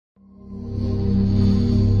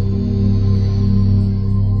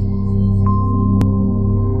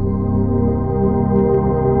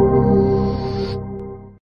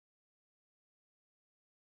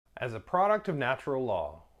As a product of natural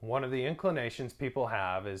law, one of the inclinations people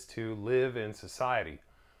have is to live in society.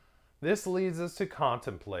 This leads us to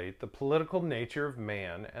contemplate the political nature of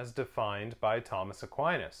man as defined by Thomas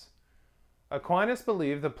Aquinas. Aquinas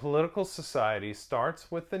believed that political society starts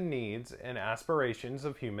with the needs and aspirations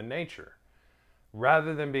of human nature.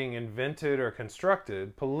 Rather than being invented or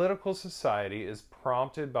constructed, political society is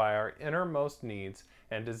prompted by our innermost needs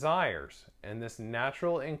and desires, and this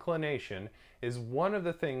natural inclination is one of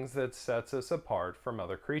the things that sets us apart from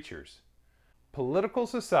other creatures. Political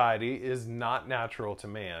society is not natural to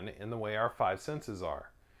man in the way our five senses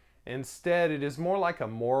are. Instead, it is more like a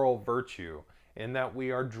moral virtue in that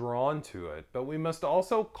we are drawn to it, but we must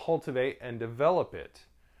also cultivate and develop it.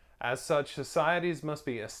 As such, societies must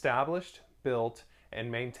be established, built,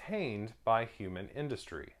 and maintained by human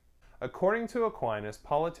industry. According to Aquinas,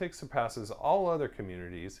 politics surpasses all other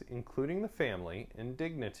communities, including the family, in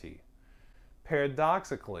dignity.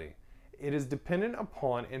 Paradoxically, it is dependent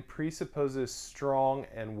upon and presupposes strong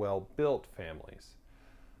and well-built families.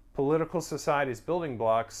 Political society's building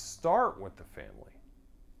blocks start with the family.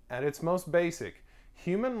 At its most basic,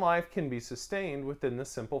 human life can be sustained within the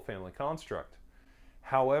simple family construct.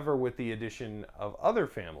 However, with the addition of other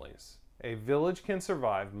families, a village can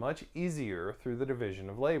survive much easier through the division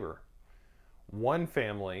of labor. One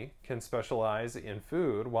family can specialize in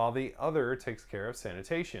food while the other takes care of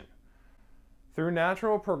sanitation. Through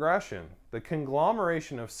natural progression, the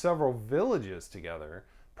conglomeration of several villages together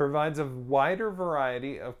provides a wider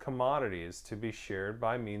variety of commodities to be shared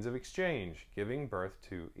by means of exchange, giving birth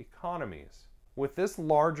to economies. With this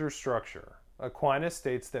larger structure, Aquinas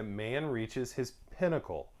states that man reaches his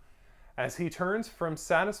pinnacle as he turns from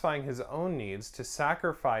satisfying his own needs to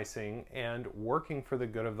sacrificing and working for the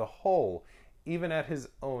good of the whole, even at his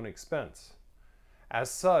own expense. As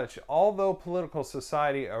such, although political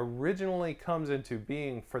society originally comes into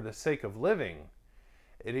being for the sake of living,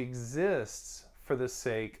 it exists for the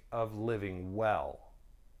sake of living well.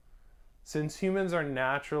 Since humans are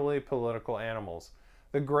naturally political animals,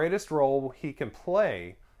 the greatest role he can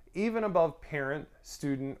play, even above parent,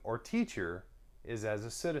 student, or teacher, is as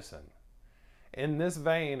a citizen. In this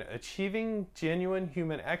vein, achieving genuine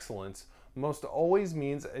human excellence most always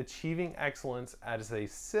means achieving excellence as a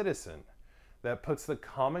citizen that puts the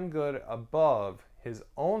common good above his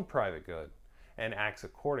own private good and acts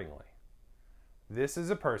accordingly. This is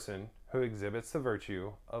a person who exhibits the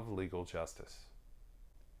virtue of legal justice.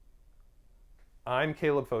 I'm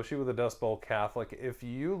Caleb Foshi with the Dust Bowl Catholic. If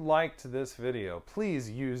you liked this video, please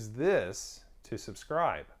use this to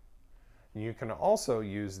subscribe. You can also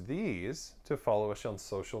use these to follow us on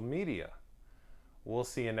social media. We'll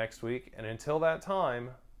see you next week, and until that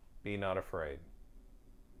time, be not afraid.